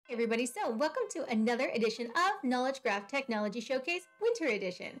Everybody, so welcome to another edition of Knowledge Graph Technology Showcase Winter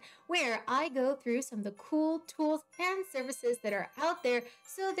Edition, where I go through some of the cool tools and services that are out there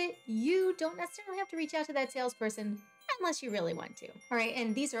so that you don't necessarily have to reach out to that salesperson unless you really want to. All right,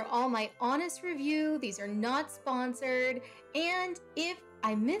 and these are all my honest review. These are not sponsored. And if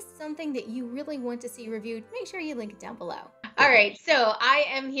I missed something that you really want to see reviewed, make sure you link it down below. All right, so I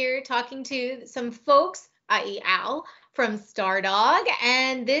am here talking to some folks, i.e. Al, from Stardog,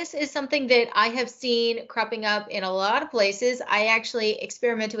 and this is something that I have seen cropping up in a lot of places. I actually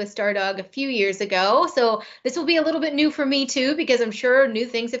experimented with Stardog a few years ago, so this will be a little bit new for me too, because I'm sure new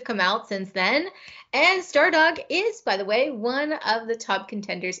things have come out since then. And Stardog is, by the way, one of the top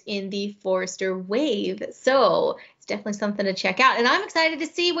contenders in the Forrester Wave, so it's definitely something to check out. And I'm excited to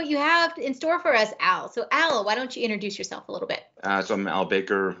see what you have in store for us, Al. So Al, why don't you introduce yourself a little bit? So I'm Al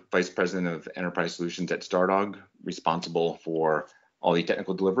Baker, Vice President of Enterprise Solutions at Stardog, responsible for all the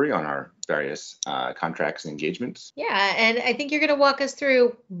technical delivery on our various contracts and engagements. Yeah, and I think you're going to walk us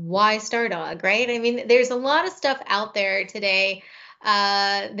through why Stardog, right? I mean, there's a lot of stuff out there today.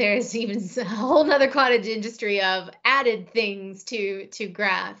 There's even a whole nother cottage industry of added things to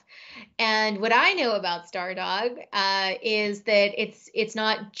Graph. And what I know about Stardog is that it's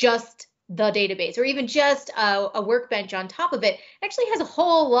not just the database or even just a workbench on top of it. It actually has a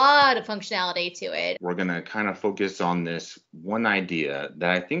whole lot of functionality to it. We're going to kind of focus on this one idea that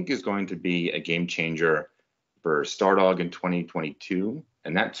I think is going to be a game changer for Stardog in 2022,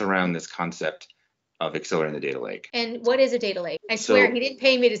 and that's around this concept of accelerating the data lake. And what is a data lake? I swear he didn't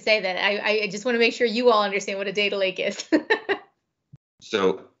pay me to say that. I just want to make sure you all understand what a data lake is.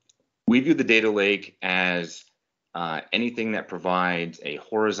 So we view the data lake as anything that provides a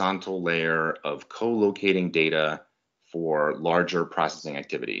horizontal layer of co-locating data for larger processing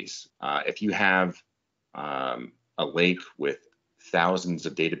activities. If you have a lake with thousands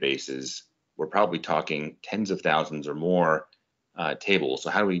of databases, we're probably talking tens of thousands or more tables. So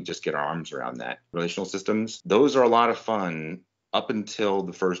how do we just get our arms around that? Relational systems, those are a lot of fun up until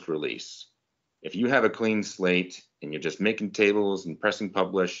the first release. If you have a clean slate and you're just making tables and pressing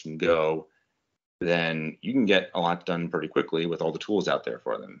publish and go, then you can get a lot done pretty quickly with all the tools out there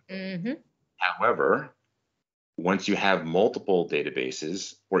for them. Mm-hmm. However, once you have multiple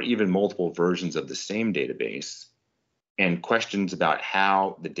databases or even multiple versions of the same database and questions about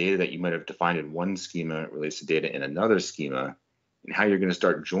how the data that you might have defined in one schema relates to data in another schema and how you're going to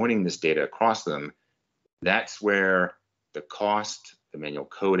start joining this data across them, that's where the cost, the manual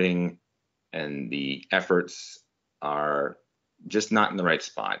coding, and the efforts are just not in the right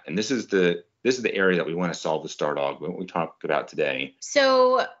spot. And this is the area that we want to solve with Stardog, what we talk about today.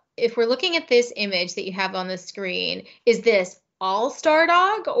 So if we're looking at this image that you have on the screen, is this all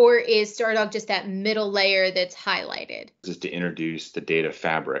Stardog, or is Stardog just that middle layer that's highlighted? This is to introduce the data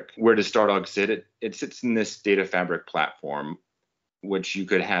fabric. Where does Stardog sit? It sits in this data fabric platform, which you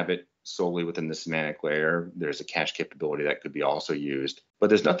could have it solely within the semantic layer. There's a cache capability that could be also used. But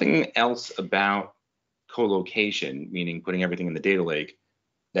there's nothing else about co-location, meaning putting everything in the data lake,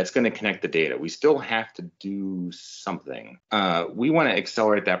 that's going to connect the data. We still have to do something. We want to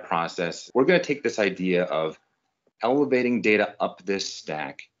accelerate that process. We're going to take this idea of elevating data up this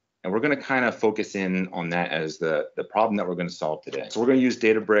stack, and we're going to kind of focus in on that as the problem that we're going to solve today. So we're going to use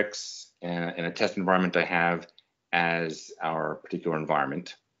Databricks and a test environment I have as our particular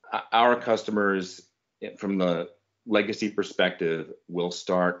environment. Our customers, from the legacy perspective, will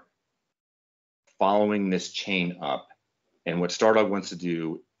start following this chain up. And what Stardog wants to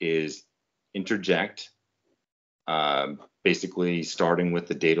do is interject, basically starting with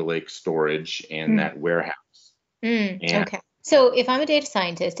the data lake storage and that warehouse. Okay. So if I'm a data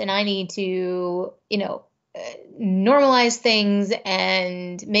scientist and I need to, normalize things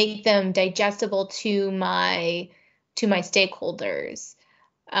and make them digestible to my stakeholders,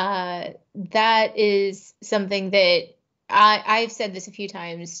 that is something that I've said this a few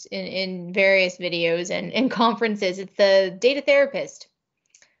times in various videos and conferences. It's the data therapist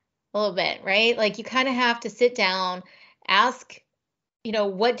a little bit, right? Like you kind of have to sit down, ask,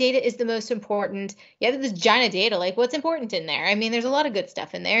 what data is the most important? You have this giant data, like what's important in there? I mean, there's a lot of good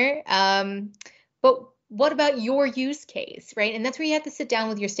stuff in there. But what about your use case, right? And that's where you have to sit down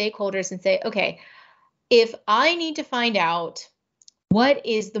with your stakeholders and say, okay, if I need to find out what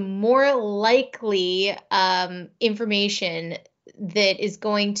is the more likely information that is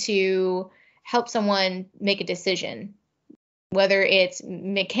going to help someone make a decision, whether it's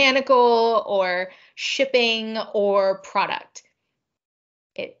mechanical or shipping or product,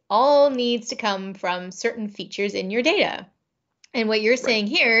 it all needs to come from certain features in your data. And what you're saying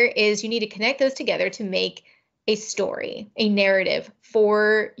here is you need to connect those together to make a story, a narrative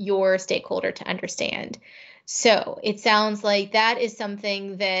for your stakeholder to understand. So it sounds like that is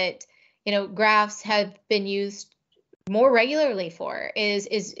something that, graphs have been used more regularly for,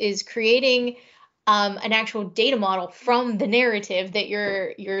 is creating an actual data model from the narrative that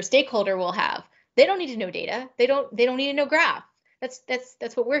your stakeholder will have. They don't need to know data. They don't need to know graph.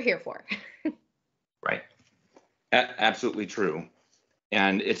 That's what we're here for. Right. Absolutely true.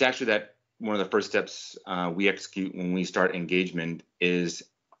 And it's actually that one of the first steps we execute when we start engagement is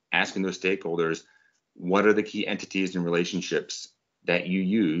asking those stakeholders, what are the key entities and relationships that you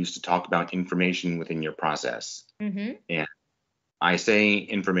use to talk about information within your process? Mm-hmm. And I say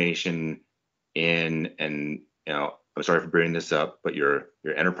information in, and I'm sorry for bringing this up, but your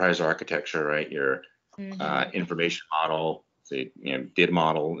enterprise architecture, right? Your information model, say, data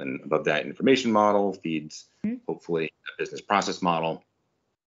model, and above that, information model feeds hopefully a business process model.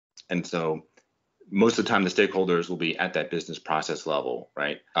 And so most of the time, the stakeholders will be at that business process level,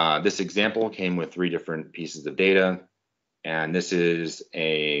 right? This example came with 3 different pieces of data. And this is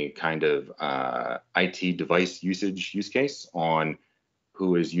a kind of IT device usage use case on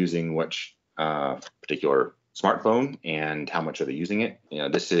who is using which particular smartphone and how much are they using it.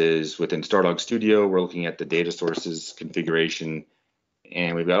 This is within Stardog Studio. We're looking at the data sources configuration,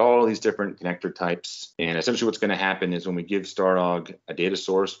 and we've got all these different connector types. And essentially what's going to happen is when we give Stardog a data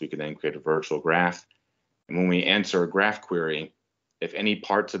source, we can then create a virtual graph. And when we answer a graph query, if any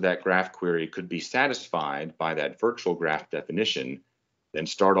parts of that graph query could be satisfied by that virtual graph definition, then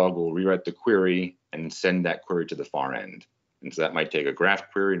Stardog will rewrite the query and send that query to the far end. And so that might take a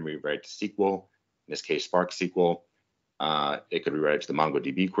graph query and rewrite to SQL, in this case, Spark SQL. It could rewrite it to the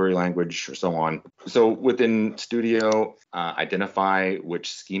MongoDB query language or so on. So within Studio, identify which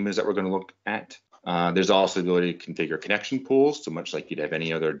schemas that we're going to look at. There's also the ability to configure connection pools. So much like you'd have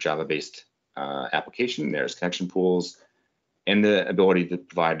any other Java-based application, there's connection pools and the ability to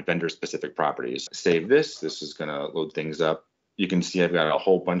provide vendor-specific properties. Save this. This is going to load things up. You can see I've got a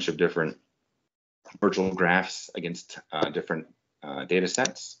whole bunch of different virtual graphs against different data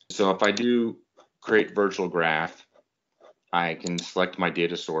sets. So if I do create virtual graph, I can select my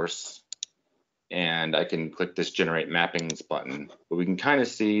data source and I can click this generate mappings button. But we can kind of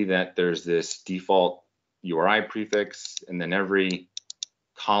see that there's this default URI prefix, and then every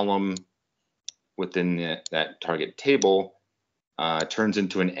column within that target table turns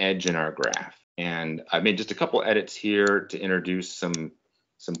into an edge in our graph. And I've made just a couple edits here to introduce some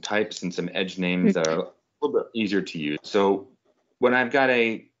types and some edge names that are a little bit easier to use. So when I've got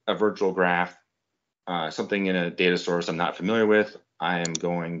a virtual graph, something in a data source I'm not familiar with, I am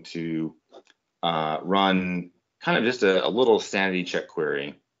going to run kind of just a little sanity check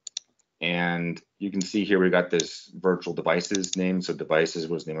query. And you can see here we've got this virtual devices name. So devices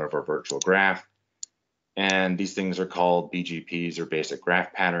was the name of our virtual graph. And these things are called BGPs, or basic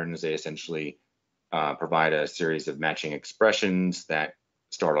graph patterns. They essentially provide a series of matching expressions that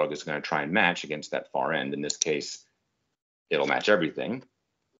Stardog is going to try and match against that far end. In this case, it'll match everything.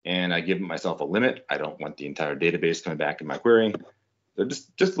 And I give myself a limit. I don't want the entire database coming back in my query. So just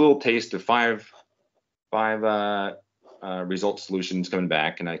a little taste of five result solutions coming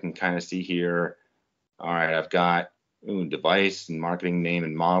back. And I can kind of see here, all right, I've got device and marketing name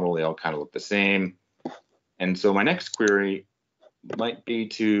and model. They all kind of look the same. And so my next query might be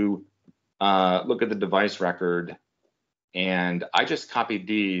to look at the device record. And I just copied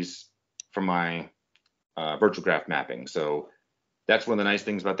these from my virtual graph mapping. So that's one of the nice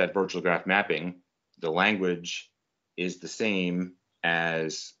things about that virtual graph mapping. The language is the same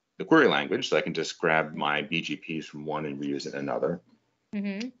as the query language. So I can just grab my BGPs from one and reuse it in another.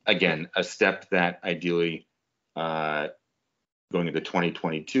 Mm-hmm. Again, a step that ideally going into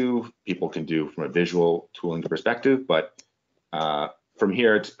 2022, people can do from a visual tooling perspective, but from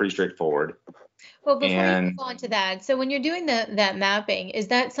here, it's pretty straightforward. Well, before you move on to that, so when you're doing that mapping, is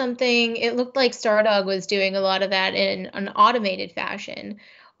that something, it looked like Stardog was doing a lot of that in an automated fashion.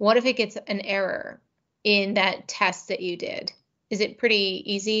 What if it gets an error in that test that you did? Is it pretty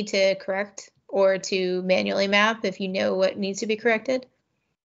easy to correct or to manually map if you know what needs to be corrected?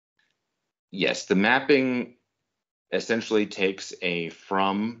 Yes, the mapping essentially takes a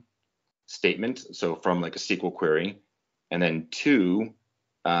from statement, so from like a SQL query, and then to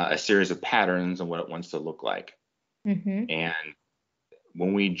a series of patterns on what it wants to look like. Mm-hmm. And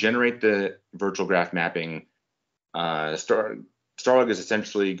when we generate the virtual graph mapping, Stardog is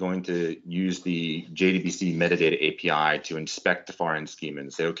essentially going to use the JDBC metadata API to inspect the far end schema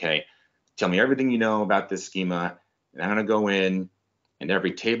and say, okay, tell me everything you know about this schema, and I'm going to go in, and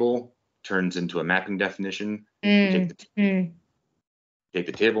every table turns into a mapping definition. We take take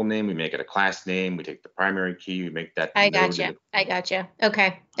the table name, we make it a class name, we take the primary key, we make that the I node. gotcha.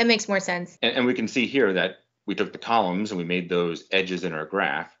 Okay. That makes more sense. And we can see here that we took the columns and we made those edges in our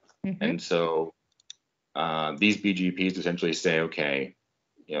graph. And so these BGPs essentially say, okay,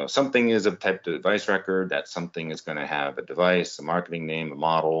 something is a type of device record, that something is going to have a device, a marketing name, a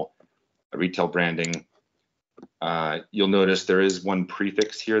model, a retail branding. You'll notice there is one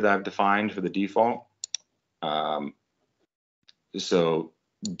prefix here that I've defined for the default. So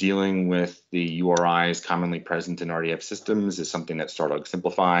dealing with the URIs commonly present in RDF systems is something that Stardog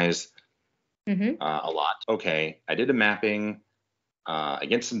simplifies a lot. Okay, I did a mapping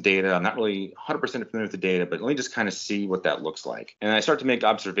against some data. I'm not really 100% familiar with the data, but let me just kind of see what that looks like. And I start to make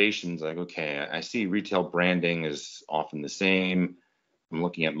observations like, okay, I see retail branding is often the same. I'm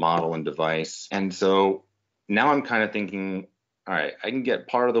looking at model and device. And so now I'm kind of thinking, all right, I can get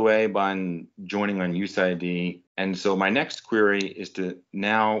part of the way by joining on use ID. And so my next query is to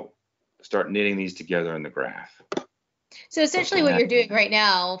now start knitting these together in the graph. So essentially what you're doing right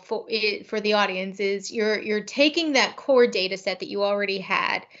now for the audience is you're taking that core data set that you already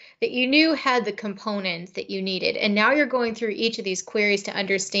had, that you knew had the components that you needed, and now you're going through each of these queries to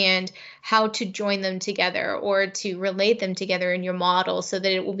understand how to join them together or to relate them together in your model so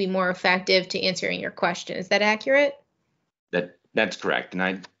that it will be more effective to answering your question. Is that accurate? That's correct. And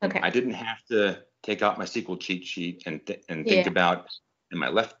I didn't have to take out my SQL cheat sheet and think about, am I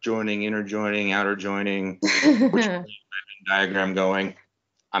left joining, inner joining, outer joining, which diagram going.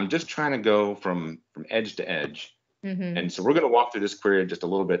 I'm just trying to go from edge to edge. And so we're going to walk through this query just a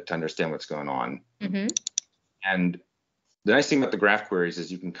little bit to understand what's going on. And the nice thing about the graph queries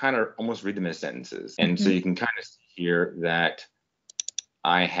is you can kind of almost read them as sentences. And so you can kind of see here that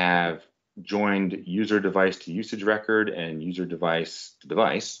I have joined user device to usage record and user device to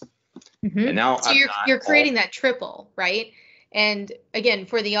device. And now so you're creating that triple, right? And again,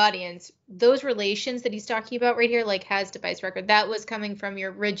 for the audience, those relations that he's talking about right here, like has device record, that was coming from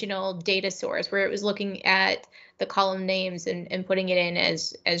your original data source where it was looking at the column names and putting it in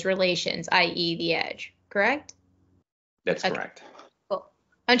as relations, i.e. the edge, correct? That's correct. Cool.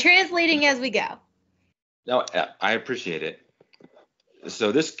 I'm translating as we go. No, I appreciate it.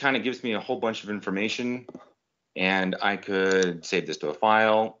 So this kind of gives me a whole bunch of information, and I could save this to a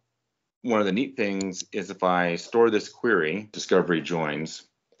file. One of the neat things is if I store this query, discovery joins,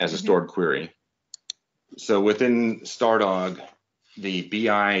 as a stored query. So within Stardog, the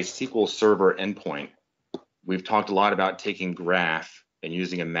BI SQL Server endpoint, we've talked a lot about taking graph and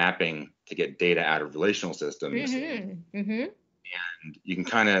using a mapping to get data out of relational systems. And you can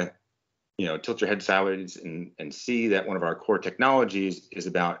kind of tilt your head sideways and see that one of our core technologies is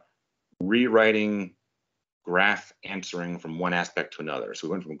about rewriting graph answering from one aspect to another. So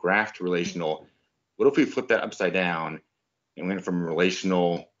we went from graph to relational. What if we flip that upside down and went from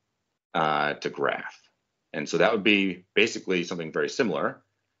relational to graph? And so that would be basically something very similar.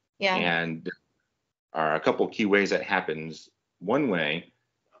 And there are a couple of key ways that happens. One way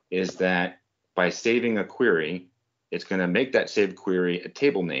is that by saving a query, it's going to make that saved query a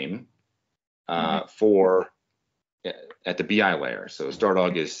table name for at the BI layer. So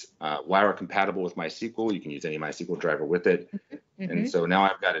Stardog is Wire compatible with MySQL. You can use any MySQL driver with it. And so now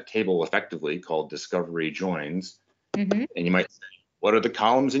I've got a table effectively called discovery joins. And you might say, what are the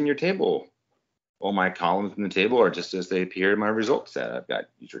columns in your table? Well, my columns in the table are just as they appear in my results set. I've got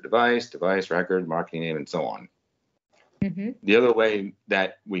user device, device record, marketing name, and so on. The other way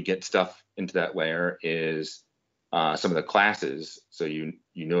that we get stuff into that layer is some of the classes. So you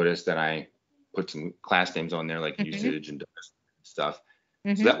notice that I put some class names on there like usage and stuff.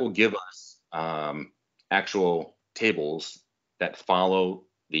 So that will give us actual tables that follow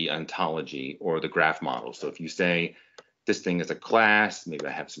the ontology or the graph model. So if you say this thing is a class, maybe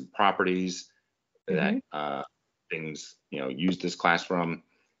I have some properties that things use this class from.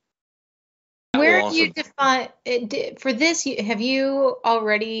 Where do you define for this? Have you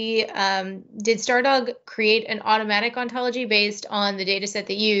already did Stardog create an automatic ontology based on the data set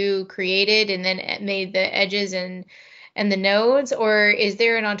that you created and then made the edges and the nodes, or is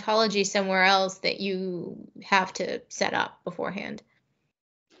there an ontology somewhere else that you have to set up beforehand?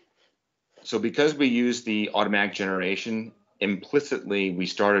 So because we use the automatic generation, implicitly we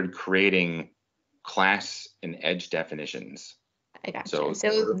started creating class and edge definitions. I gotcha. So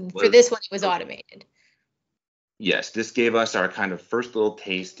for this one, it was automated. Yes, this gave us our kind of first little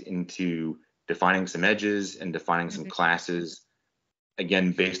taste into defining some edges and defining some classes,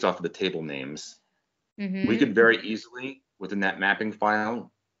 again, based off of the table names. We could very easily, within that mapping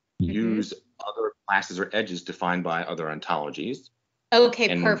file, use other classes or edges defined by other ontologies.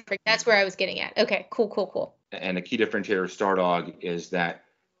 Okay, perfect. That's where I was getting at. Okay, cool. and a key differentiator of Stardog is that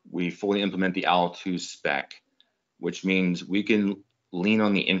we fully implement the OWL2 spec, which means we can lean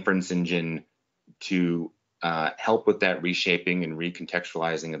on the inference engine to help with that reshaping and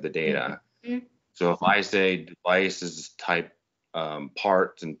recontextualizing of the data. Mm-hmm. So if I say device is type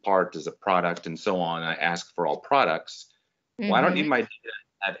part and part is a product and so on, I ask for all products. Well, I don't need my data to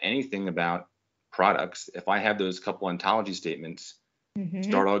have anything about products. If I have those couple ontology statements,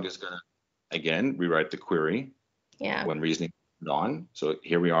 Stardog is going to, again, rewrite the query when reasoning is on. So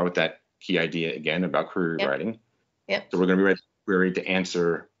here we are with that key idea again about query rewriting. So we're going to rewrite the query to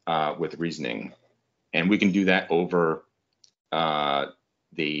answer with reasoning. And we can do that over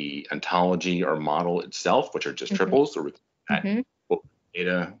the ontology or model itself, which are just triples, or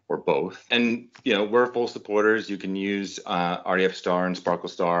data or both. And we're full supporters. You can use RDF star and Sparkle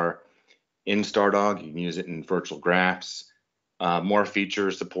star in Stardog. You can use it in virtual graphs. More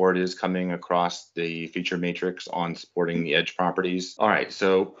feature support is coming across the feature matrix on supporting the edge properties. All right,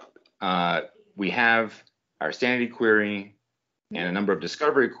 so we have our sanity query and a number of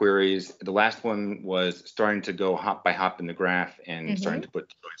discovery queries. The last one was starting to go hop by hop in the graph and starting to put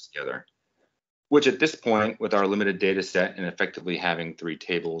the joins together, which at this point, with our limited data set and effectively having 3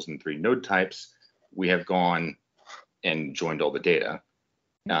 tables and 3 node types, we have gone and joined all the data.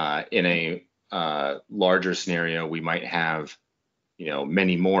 In a larger scenario, we might have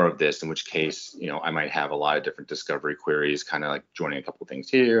many more of this, in which case, I might have a lot of different discovery queries, kind of like joining a couple things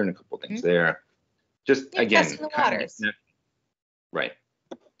here and a couple things there. Just again, testing the waters. Right.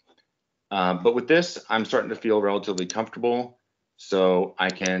 But with this, I'm starting to feel relatively comfortable, so I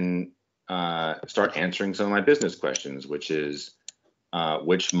can start answering some of my business questions, which is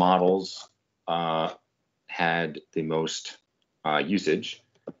which models had the most usage.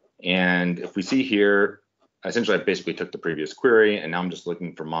 And if we see here, essentially I basically took the previous query and now I'm just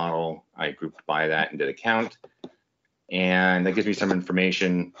looking for model. I grouped by that and did a count. And that gives me some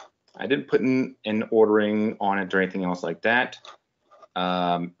information. I didn't put in an ordering on it or anything else like that.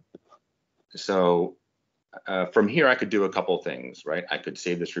 So from here, I could do a couple of things, right? I could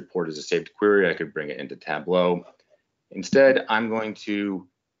save this report as a saved query. I could bring it into Tableau. Instead, I'm going to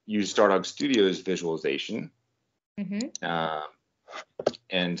use Stardog Studio's visualization.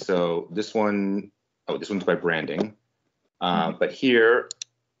 And so this one's by branding. But here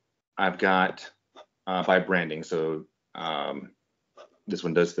I've got by branding. So this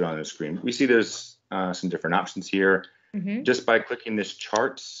one does fit on the screen. We see there's some different options here. Just by clicking this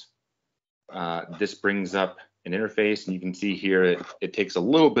charts, this brings up an interface, and you can see here it takes a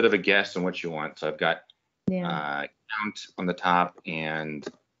little bit of a guess on what you want. So I've got count on the top and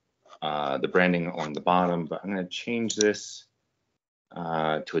the branding on the bottom, but I'm going to change this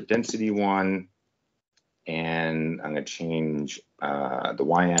to a density one, and I'm going to change the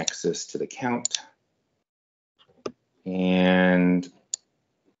y-axis to the count and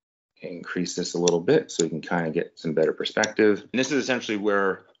increase this a little bit so you can kind of get some better perspective. And this is essentially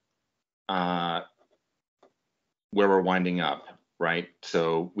where we're winding up, right?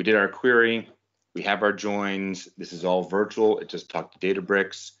 So we did our query, we have our joins. This is all virtual. It just talked to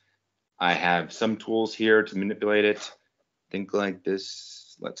Databricks. I have some tools here to manipulate it. Think like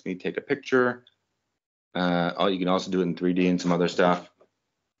this lets me take a picture. You can also do it in 3D and some other stuff.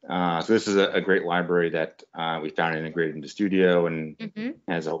 So this is a great library that we found integrated into Studio and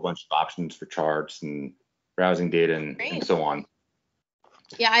has a whole bunch of options for charts and browsing data and so on.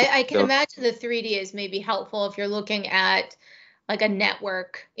 Yeah, I can imagine the 3D is maybe helpful if you're looking at like a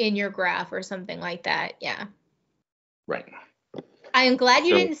network in your graph or something like that. Yeah. Right. I am glad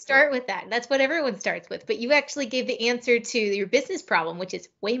you didn't start with that. That's what everyone starts with. But you actually gave the answer to your business problem, which is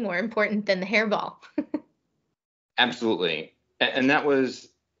way more important than the hairball. Absolutely. And that was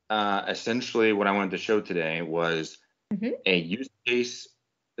essentially what I wanted to show today was a use case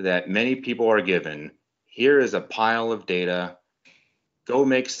that many people are given. Here is a pile of data. Go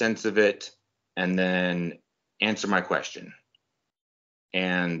make sense of it and then answer my question.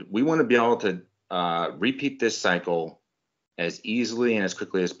 And we want to be able to repeat this cycle as easily and as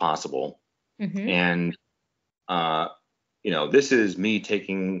quickly as possible. And, this is me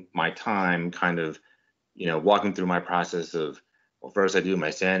taking my time kind of, walking through my process of, well, first I do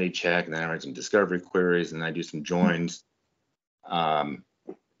my sanity check and then I write some discovery queries and then I do some joins,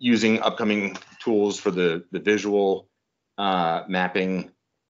 using upcoming tools for the visual mapping.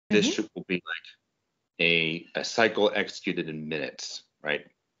 This will be like a cycle executed in minutes, right?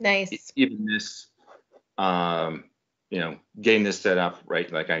 Nice. Even this, getting this set up,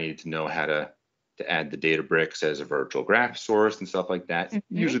 right? Like I needed to know how to add the Databricks as a virtual graph source and stuff like that.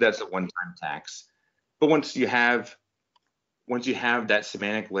 Usually that's a one-time tax. But once you have once you have that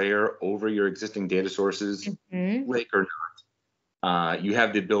semantic layer over your existing data sources, lake or not, you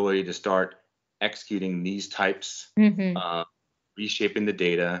have the ability to start executing these types, reshaping the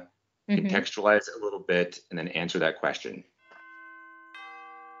data, contextualize it a little bit, and then answer that question.